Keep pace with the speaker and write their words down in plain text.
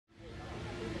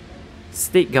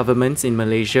State governments in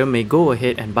Malaysia may go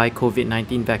ahead and buy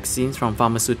COVID-19 vaccines from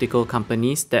pharmaceutical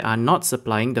companies that are not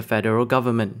supplying the federal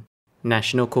government.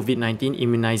 National COVID-19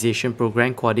 Immunisation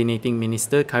Programme Coordinating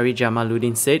Minister Khairy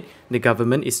Jamaluddin said the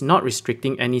government is not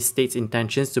restricting any state's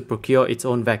intentions to procure its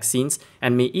own vaccines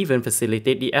and may even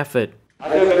facilitate the effort.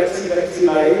 Ada vaksin-vaksin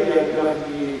lain yang telah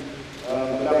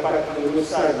mendapat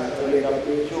kelulusan oleh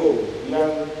WHO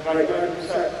yang kerajaan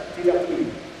pusat tidak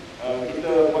beli.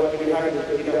 Kita buat pilihan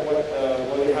untuk tidak buat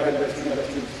perolehan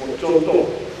vaksin-vaksin tersebut. Contoh,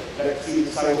 vaksin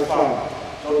Sinopharm,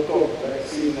 contoh,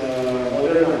 vaksin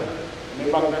Moderna.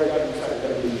 Memang kerajaan pusat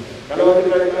tidak beli. Kalau ada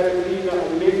kerajaan beli nak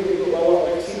boleh untuk bawa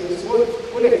vaksin tersebut,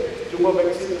 boleh. Cuma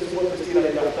vaksin tersebut mestilah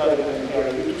didaftar dengan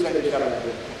negara. Itu saja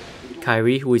syaratnya.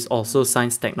 Khairy, who is also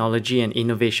Science, Technology and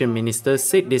Innovation Minister,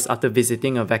 said this after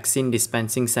visiting a vaccine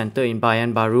dispensing centre in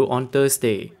Bayan Baru on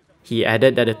Thursday. He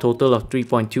added that a total of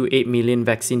 3.28 million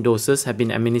vaccine doses have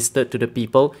been administered to the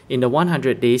people in the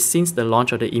 100 days since the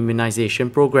launch of the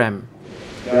immunisation programme.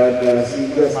 Dan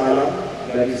sehingga semalam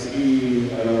dari segi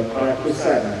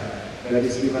peratusan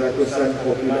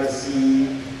populasi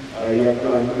yang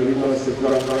telah menerima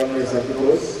sekurang-kurangnya 1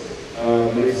 dos,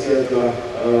 Malaysia telah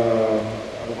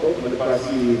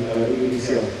melepasi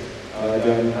Indonesia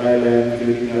dan Thailand,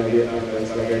 Filipina, Vietnam dan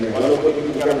sebagainya. Walaupun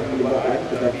itu bukan perlumbaan,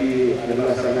 tetapi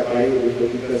adalah sangat baik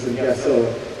untuk kita sentiasa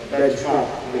benchmark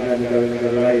dengan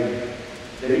negara-negara lain.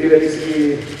 Jadi dari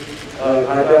segi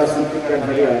ada suntikan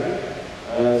harian,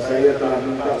 saya telah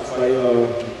minta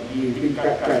supaya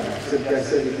ditingkatkan,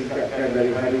 sentiasa ditingkatkan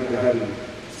dari hari ke hari.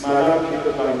 Semalam kita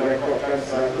telah merekodkan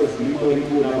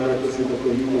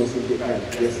 105,655 suntikan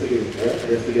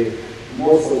yesterday.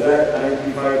 Most of that,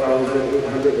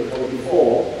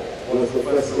 95,844, was the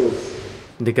first dose.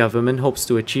 The government hopes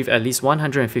to achieve at least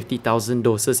 150,000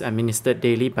 doses administered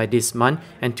daily by this month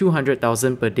and 200,000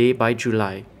 per day by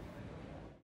July.